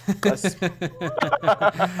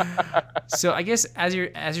 So I guess as you're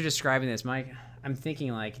describing this, Mike, I'm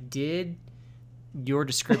thinking like, did your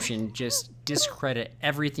description just discredit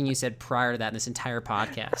everything you said prior to that in this entire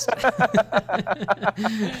podcast?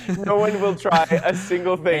 No one will try a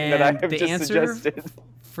single thing that I And have the just answer suggested.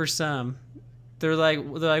 for some, they're like,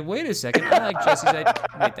 wait a second, I like Jesse's idea.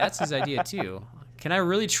 Wait, that's his idea too. Can I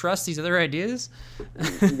really trust these other ideas?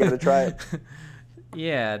 You gotta try it.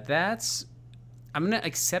 Yeah, I'm gonna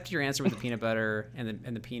accept your answer with the peanut butter and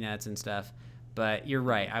the peanuts and stuff, but you're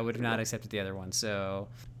right. I would have not accepted the other one. So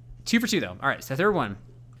 2 for 2 though. All right, so the third one.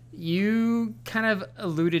 You kind of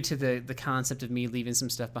alluded to the concept of me leaving some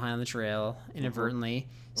stuff behind on the trail inadvertently.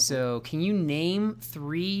 So can you name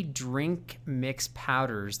 3 drink mix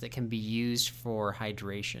powders that can be used for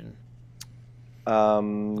hydration?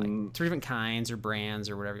 Like 3 different kinds or brands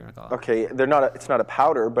or whatever you want to call it. Okay, it's not a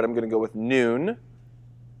powder, but I'm gonna go with Noon,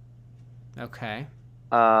 Okay.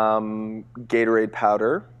 Gatorade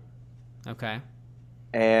powder, Okay.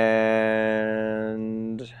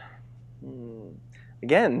 and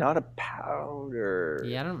again, not a powder.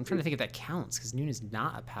 Yeah, I'm trying to think if that counts because Noon is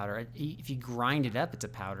not a powder. If you grind it up, it's a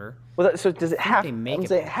powder. Well, so does it have? they make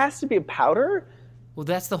It has to be a powder. Well,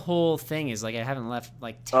 that's the whole thing. Is like I haven't left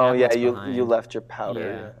like Oh tablets yeah, behind. you left your Yeah,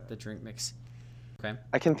 powder. the drink mix. Okay.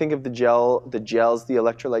 I can think of the gels, the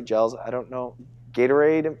electrolyte gels. I don't know.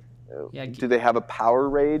 Gatorade. Yeah. Do they have a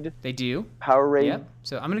Powerade? They do. Powerade. Yep.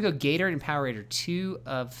 So I'm gonna go Gatorade and Powerade are 2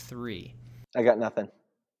 of 3. I got nothing.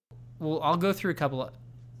 Well, I'll go through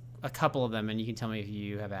a couple of them, and you can tell me if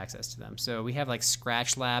you have access to them. So we have like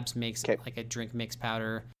Scratch Labs makes like a drink mix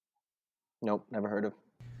powder. Nope, never heard of.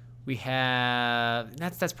 We have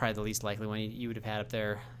that's probably the least likely one you would have had up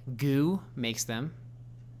there. Goo makes them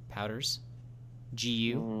powders.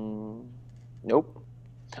 GU. Nope.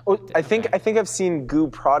 Oh, I think I've seen Goo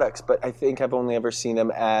products, but I think I've only ever seen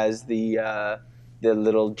them as the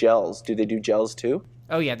little gels. Do they do gels too?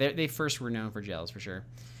 Oh yeah, they first were known for gels for sure.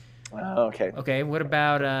 Oh, okay. Okay, what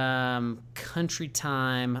about Country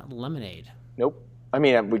Time lemonade? Nope. I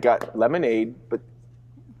mean, we got lemonade, but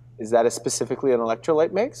is that specifically an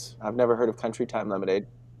electrolyte mix? I've never heard of Country Time lemonade.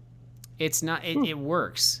 It's not. It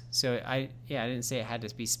works. So I didn't say it had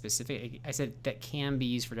to be specific. I said that can be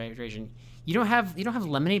used for dehydration. You don't have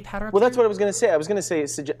lemonade powder up Well, that's there? what I was gonna say. I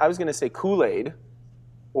was gonna say Kool-Aid,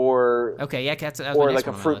 or Okay, yeah, that was or my next like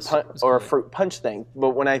a one on fruit the list, punch was or a Kool-Aid. fruit punch thing. But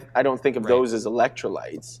when I don't think of Right. those as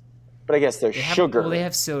electrolytes. But I guess they're They have, sugar. Well, they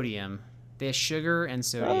have sodium. They have sugar and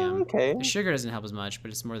sodium. Oh, okay. The sugar doesn't help as much, but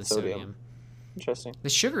it's more the sodium. Interesting. The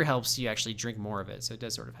sugar helps you actually drink more of it, so it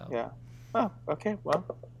does sort of help. Yeah. Oh, okay. Well.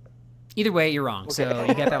 Either way, you're wrong. So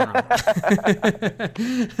you got that one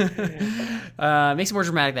wrong. Makes it more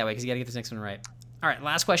dramatic that way because you got to get this next one right. All right,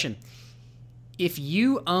 last question. If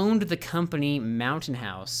you owned the company Mountain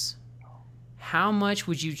House, how much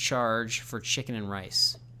would you charge for chicken and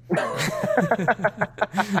rice?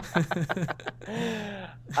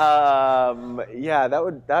 Yeah,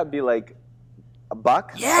 that'd be like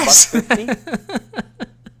 $1. Yes! $1.50.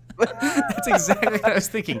 That's exactly what I was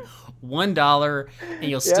thinking. $1, and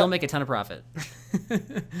you'll still make a ton of profit.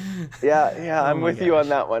 Yeah, I'm my with you gosh. on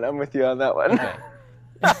that one. Okay.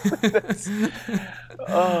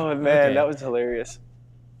 Oh man, Okay. that was hilarious.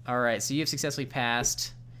 All right, so you have successfully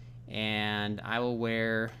passed, and I will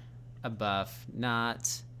wear a buff,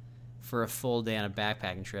 not for a full day on a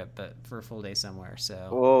backpacking trip, but for a full day somewhere. So,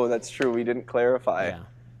 Whoa, that's true. We didn't clarify. yeah.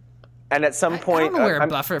 And at some I point, don't wear a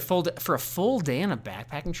buff for a full day on a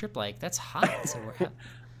backpacking trip. Like, that's hot. So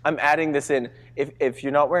I'm adding this in. If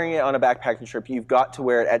you're not wearing it on a backpacking trip, you've got to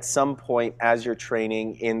wear it at some point as you're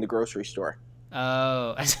training in the grocery store.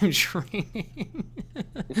 oh, as I'm training.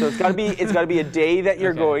 So it's got to be a day that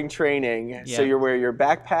you're Okay. going training. Yeah. So you wear your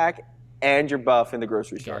backpack and your buff in the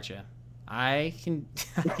grocery store. Gotcha. I can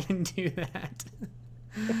do that.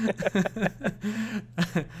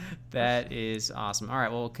 That is awesome. All right.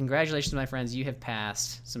 Well, congratulations, my friends. You have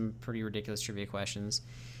passed some pretty ridiculous trivia questions.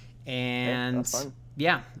 And that's fun.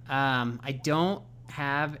 yeah, I don't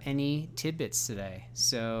have any tidbits today.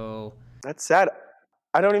 So That's sad.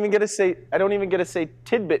 I don't even get to say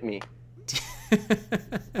tidbit me.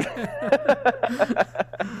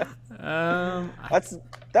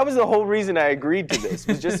 That was the whole reason I agreed to this,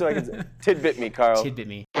 was just so I could tidbit me, Carl. tidbit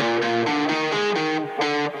me.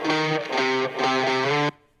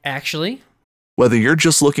 Actually, Whether you're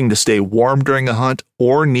just looking to stay warm during a hunt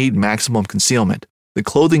or need maximum concealment, the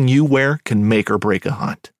clothing you wear can make or break a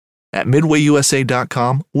hunt. At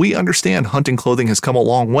MidwayUSA.com, we understand hunting clothing has come a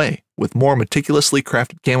long way, with more meticulously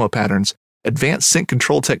crafted camo patterns, advanced scent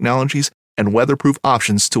control technologies, and weatherproof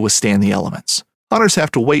options to withstand the elements. Hunters have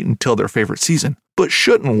to wait until their favorite season, but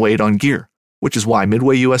shouldn't wait on gear, which is why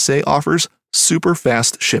Midway USA offers super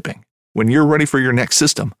fast shipping. When you're ready for your next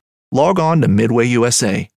system, log on to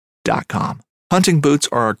MidwayUSA.com. Hunting boots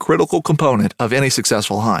are a critical component of any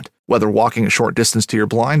successful hunt. Whether walking a short distance to your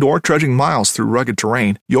blind or trudging miles through rugged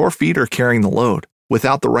terrain, your feet are carrying the load.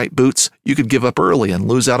 Without the right boots, you could give up early and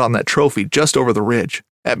lose out on that trophy just over the ridge.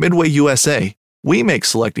 At Midway USA, we make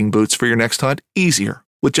selecting boots for your next hunt easier.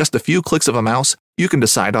 With just a few clicks of a mouse, you can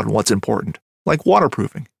decide on what's important, like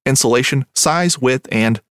waterproofing, insulation, size, width,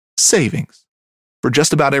 and savings. For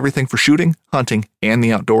just about everything for shooting, hunting, and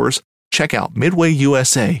the outdoors, check out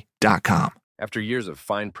MidwayUSA.com. After years of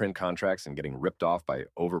fine print contracts and getting ripped off by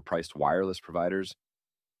overpriced wireless providers,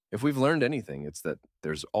 if we've learned anything, it's that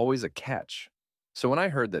there's always a catch. So when I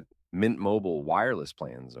heard that Mint Mobile wireless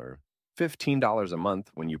plans are $15 a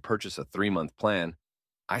month when you purchase a 3-month plan,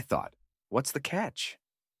 I thought, what's the catch?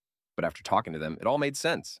 But after talking to them, it all made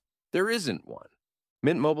sense. There isn't one.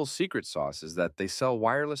 Mint Mobile's secret sauce is that they sell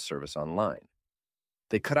wireless service online.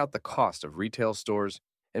 They cut out the cost of retail stores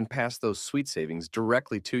and pass those sweet savings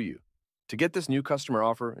directly to you. To get this new customer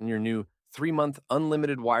offer and your new 3-month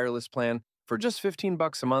unlimited wireless plan for just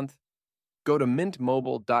 $15 a month, go to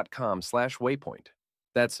mintmobile.com/waypoint.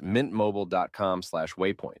 That's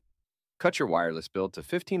mintmobile.com/waypoint. Cut your wireless bill to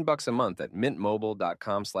 $15 a month at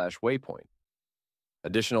mintmobile.com/waypoint.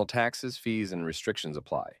 Additional taxes, fees, and restrictions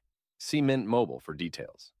apply. See Mint Mobile for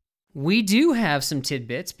details. we do have some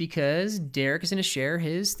tidbits because Derek is going to share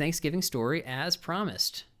his Thanksgiving story as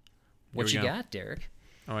promised. What Here you we go. got, Derek?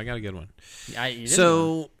 Oh, I got a good one. You did one.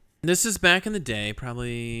 So this is back in the day,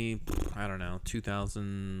 probably, I don't know,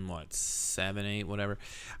 2007, 8, whatever.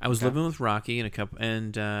 I was living with Rocky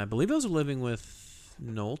and I believe I was living with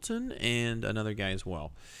Knowlton and another guy as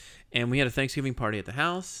well. And we had a Thanksgiving party at the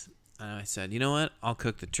house. I said, you know what? I'll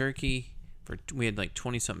cook the turkey. We had like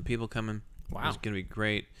 20-something people coming. Wow. It was going to be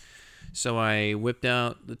great. So I whipped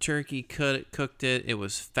out the turkey, cut it, cooked it. It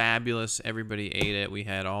was fabulous. Everybody ate it. We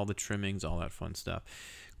had all the trimmings, all that fun stuff.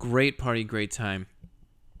 Great party, great time.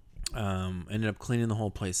 Ended up cleaning the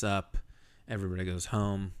whole place up. Everybody goes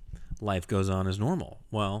home. Life goes on as normal.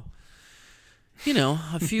 Well,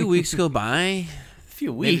 a few weeks go by. A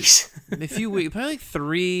few weeks. A few weeks, probably like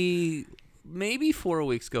 3, maybe 4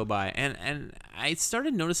 weeks go by, and I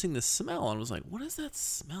started noticing the smell, and was like, "What is that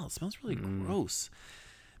smell? It smells really gross.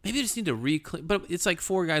 Maybe I just need to re-clean." But it's like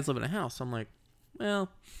 4 guys live in a house, so I'm like, "Well,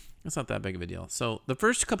 it's not that big of a deal." So the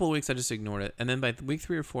first couple of weeks, I just ignored it, and then by week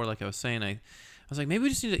 3 or 4, like I was saying, I was like, maybe we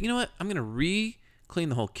just need to. You know what? I'm gonna re-clean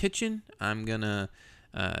the whole kitchen. I'm gonna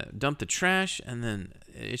dump the trash, and then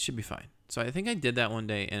it should be fine. So I think I did that one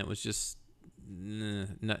day, and it was just.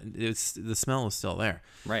 The smell was still there.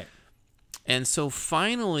 Right. And so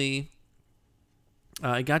finally,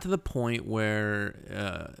 it got to the point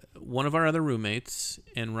where one of our other roommates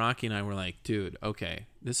and Rocky and I were like, dude, okay,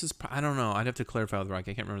 this is, I don't know. I'd have to clarify with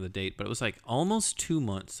Rocky. I can't remember the date, but it was like almost 2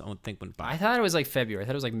 months, I would think, went by. I thought it was like February. I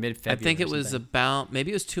thought it was like mid-February. I think it was about,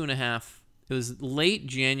 maybe it was 2.5. It was late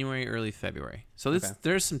January, early February. So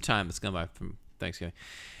there's some time that's gone by from Thanksgiving.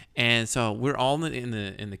 And so we're all in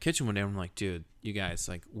the kitchen one day, and I'm like, dude, you guys,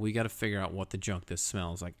 like, we got to figure out what the junk this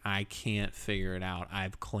smells like. I can't figure it out.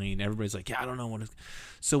 I've cleaned. Everybody's like, yeah, I don't know what it's.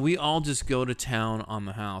 So we all just go to town on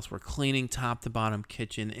the house. We're cleaning top to bottom,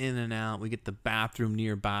 kitchen, in and out. We get the bathroom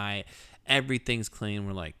nearby. Everything's clean.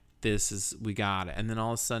 We're like, we got it. And then all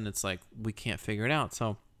of a sudden, it's like, we can't figure it out.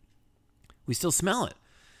 So we still smell it.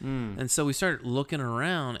 And so we start looking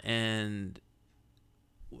around, and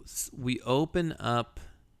we open up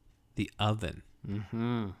the oven.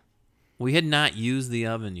 We had not used the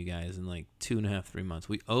oven, you guys, in like 2.5, 3 months.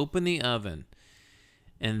 We opened the oven,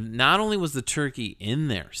 and not only was the turkey in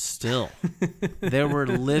there still, there were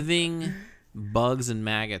living bugs and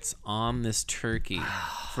maggots on this turkey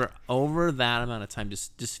for over that amount of time,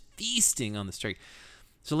 just feasting on this turkey.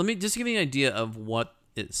 So let me just give you an idea of what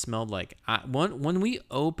it smelled like. When we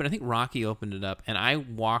opened, I think Rocky opened it up, and I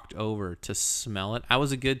walked over to smell it. I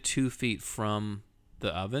was a good 2 feet from the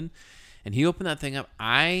oven, and he opened that thing up.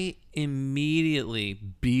 I immediately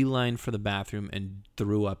beeline for the bathroom and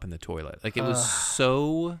threw up in the toilet. Like, it was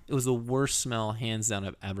it was the worst smell, hands down,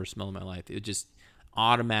 I've ever smelled in my life. It just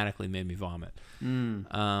automatically made me vomit.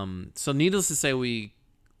 So needless to say, we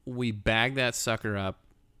bagged that sucker up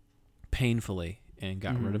painfully and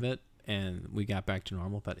got rid of it, and we got back to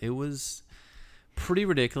normal. But it was pretty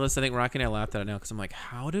ridiculous. I think Rocky and I laughed at it now because I'm like,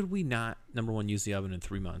 how did we not, number one, use the oven in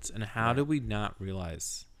 3 months? And how did we not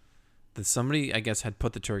realize that somebody, I guess, had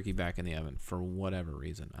put the turkey back in the oven for whatever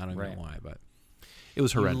reason? I don't know why, but it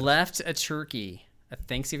was horrendous. You left a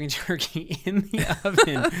Thanksgiving turkey in the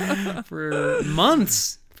oven for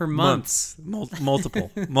months.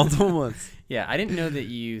 Multiple months. Yeah, I didn't know that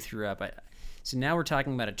you threw up. So now we're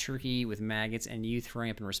talking about a turkey with maggots and you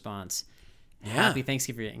throwing up in response. Yeah. Happy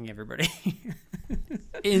Thanksgiving, everybody.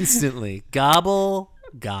 Instantly. Gobble,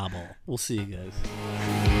 gobble. We'll see you guys.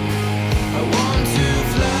 I want to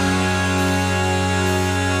fly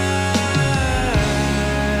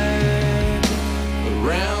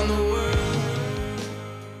around the world.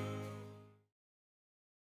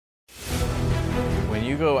 When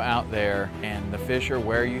you go out there and the fish are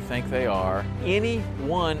where you think they are, any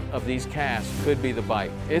one of these casts could be the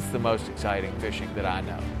bite. It's the most exciting fishing that I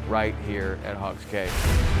know, right here at Hawks Cave.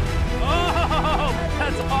 Oh,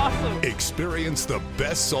 that's awesome! Experience the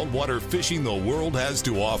best saltwater fishing the world has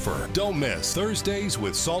to offer. Don't miss Thursdays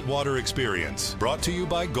with Saltwater Experience, brought to you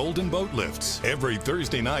by Golden Boat Lifts, every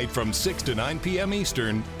Thursday night from 6 to 9 p.m.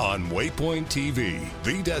 Eastern on Waypoint TV,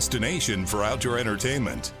 the destination for outdoor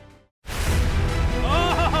entertainment.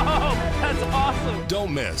 That's awesome!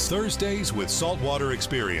 Don't miss Thursdays with Saltwater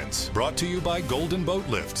Experience, brought to you by Golden Boat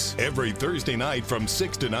Lifts, every Thursday night from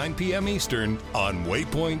 6 to 9 p.m. Eastern on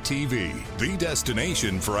Waypoint TV, the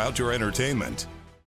destination for outdoor entertainment.